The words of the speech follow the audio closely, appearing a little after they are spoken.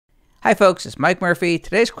Hi folks, it's Mike Murphy.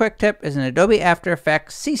 Today's quick tip is in Adobe After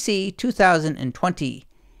Effects CC 2020.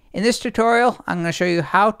 In this tutorial, I'm going to show you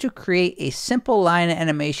how to create a simple line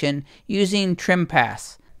animation using trim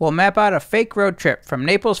paths. We'll map out a fake road trip from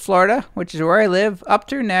Naples, Florida, which is where I live, up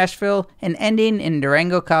through Nashville and ending in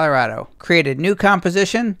Durango, Colorado. Create a new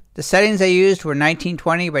composition. The settings I used were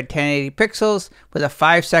 1920 by 1080 pixels with a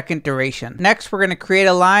 5-second duration. Next, we're going to create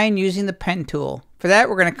a line using the pen tool. For that,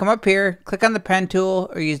 we're going to come up here, click on the pen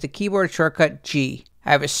tool, or use the keyboard shortcut G.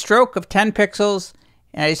 I have a stroke of 10 pixels,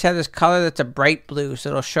 and I just have this color that's a bright blue, so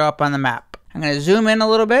it'll show up on the map. I'm going to zoom in a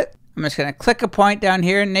little bit. I'm just going to click a point down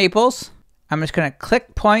here in Naples. I'm just going to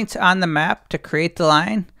click points on the map to create the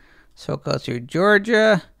line. So we'll go through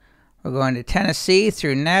Georgia. We're going to Tennessee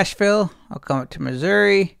through Nashville. I'll come up to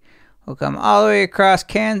Missouri. We'll come all the way across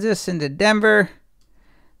Kansas into Denver.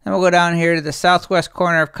 Then we'll go down here to the southwest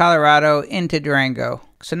corner of Colorado into Durango.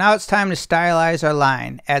 So now it's time to stylize our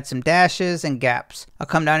line. Add some dashes and gaps. I'll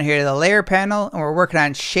come down here to the layer panel and we're working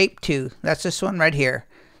on shape 2. That's this one right here.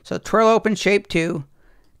 So twirl open shape 2,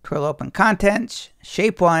 twirl open contents,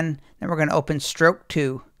 shape 1, then we're going to open stroke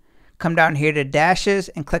 2. Come down here to dashes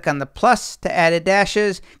and click on the plus to add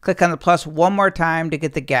dashes. Click on the plus one more time to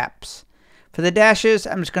get the gaps. For the dashes,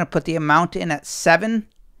 I'm just going to put the amount in at 7.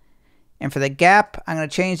 And for the gap, I'm going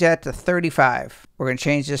to change that to 35. We're going to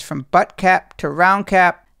change this from butt cap to round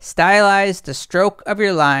cap. Stylize the stroke of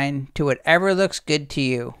your line to whatever looks good to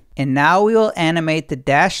you. And now we will animate the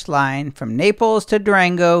dashed line from Naples to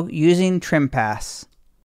Durango using trim paths.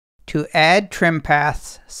 To add trim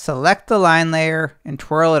paths, select the line layer and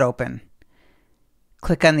twirl it open.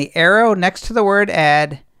 Click on the arrow next to the word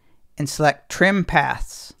add and select trim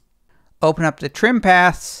paths. Open up the trim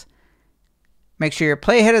paths. Make sure your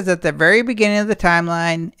playhead is at the very beginning of the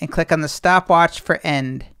timeline and click on the stopwatch for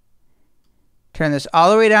end. Turn this all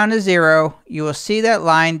the way down to 0. You will see that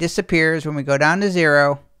line disappears when we go down to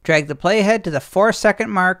 0. Drag the playhead to the 4-second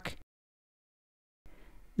mark.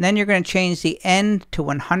 And then you're going to change the end to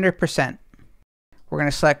 100%. We're going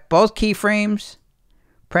to select both keyframes.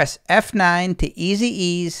 Press F9 to easy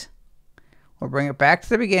ease. We'll bring it back to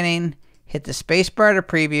the beginning. Hit the spacebar to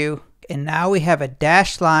preview. And now we have a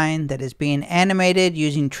dashed line that is being animated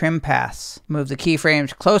using trim paths. Move the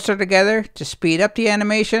keyframes closer together to speed up the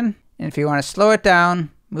animation. And if you want to slow it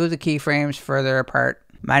down, move the keyframes further apart.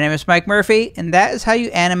 My name is Mike Murphy, and that is how you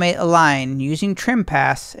animate a line using trim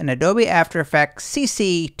paths in Adobe After Effects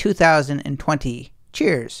CC 2020.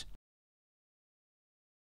 Cheers!